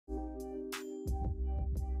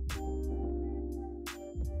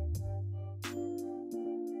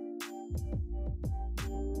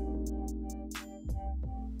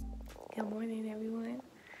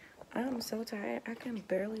I'm so tired. I can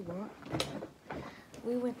barely walk.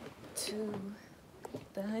 We went to,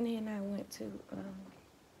 the honey and I went to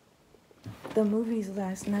the movies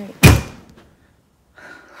last night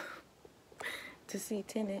to see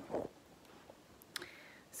Tenet.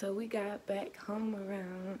 So we got back home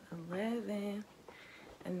around 11,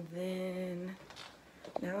 and then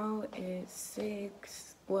now it's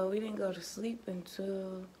 6. Well, we didn't go to sleep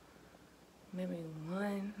until maybe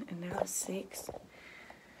 1, and now it's 6.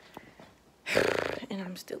 And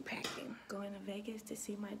I'm still packing. Going to Vegas to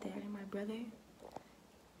see my dad and my brother,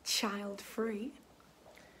 child free.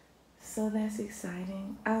 So that's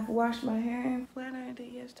exciting. I've washed my hair and flat ironed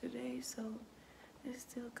it yesterday, so it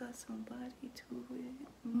still got some body to it.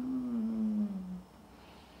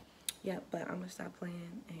 Yep, but I'm gonna stop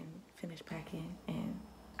playing and finish packing, and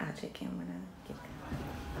I'll check in when I get there.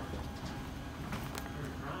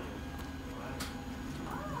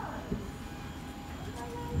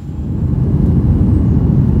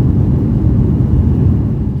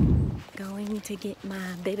 Going to get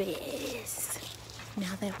my babies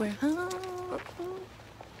now that we're home.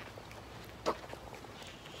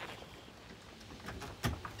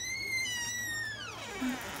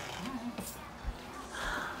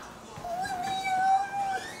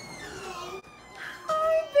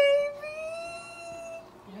 Hi, baby.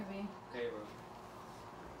 Hey, bro.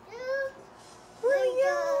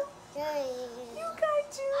 You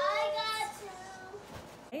got you. I got you.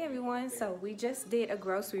 Hey everyone, so we just did a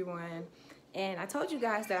grocery run, and I told you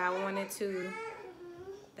guys that I wanted to,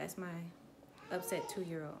 that's my upset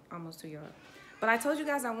 2-year-old, almost 2-year-old. But I told you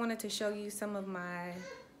guys I wanted to show you some of my,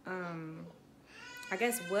 I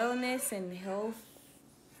guess, wellness and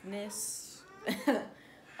healthness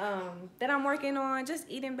that I'm working on, just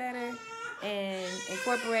eating better and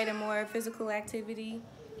incorporating more physical activity.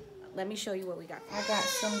 Let me show you what we got. I got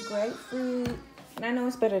some grapefruit, and I know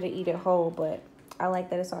it's better to eat it whole, but I like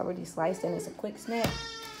that it's already sliced and it's a quick snack.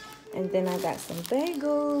 And then I got some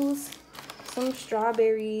bagels, some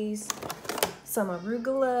strawberries, some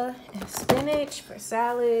arugula, and spinach for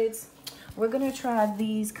salads. We're gonna try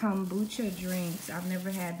these kombucha drinks. I've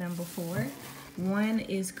never had them before. One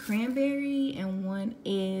is cranberry and one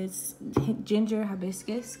is ginger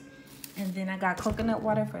hibiscus. And then I got coconut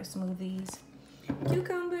water for smoothies.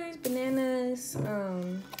 Cucumbers, bananas,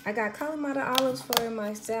 I got Kalamata olives for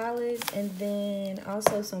my salads, and then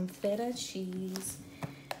also some feta cheese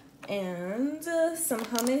and some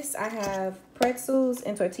hummus. I have pretzels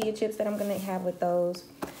and tortilla chips that I'm gonna have with those.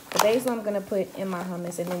 The basil I'm gonna put in my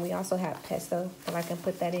hummus, and then we also have pesto that I can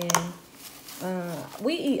put that in.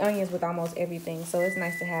 We eat onions with almost everything, so it's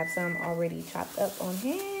nice to have some already chopped up on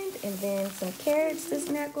hand, and then some carrots to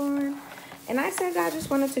snack on. And I said I just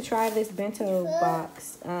wanted to try this bento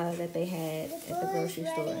box that they had at the grocery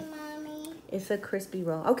store. It's a crispy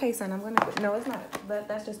roll. Okay, son, I'm gonna, no, it's not, but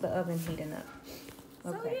that's just the oven heating up.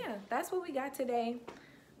 Okay. So yeah, that's what we got today.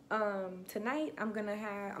 Tonight I'm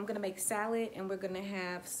gonna make salad, and we're gonna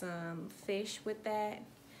have some fish with that.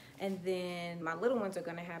 And then my little ones are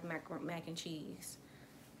gonna have mac and cheese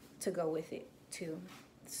to go with it too.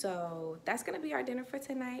 So that's gonna be our dinner for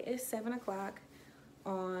tonight. It's 7 o'clock.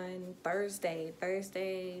 On Thursday.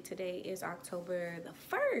 Today is October the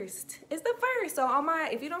 1st. It's the 1st. So on my,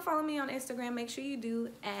 if you don't follow me on Instagram, make sure you do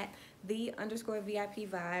at @the_VIP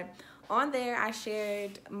vibe. On there, I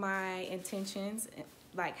shared my intentions,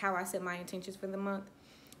 like how I set my intentions for the month.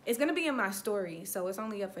 It's gonna be in my story, so it's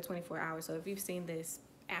only up for 24 hours. So if you've seen this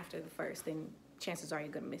after the 1st, then chances are you're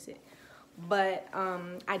gonna miss it. But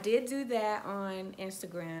I did do that on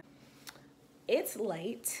Instagram. It's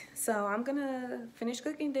late, so I'm gonna finish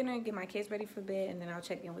cooking dinner and get my kids ready for bed, and then I'll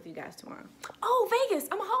check in with you guys tomorrow. Oh, Vegas,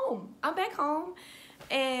 I'm home. I'm back home,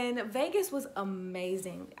 and Vegas was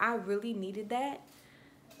amazing. I really needed that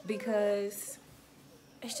because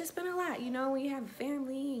it's just been a lot, you know, when you have a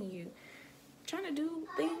family and you're trying to do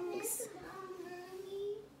things.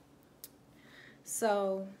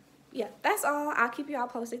 So, yeah, that's all. I'll keep you all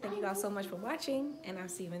posted. Thank you guys so much for watching, and I'll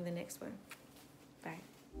see you in the next one. Bye.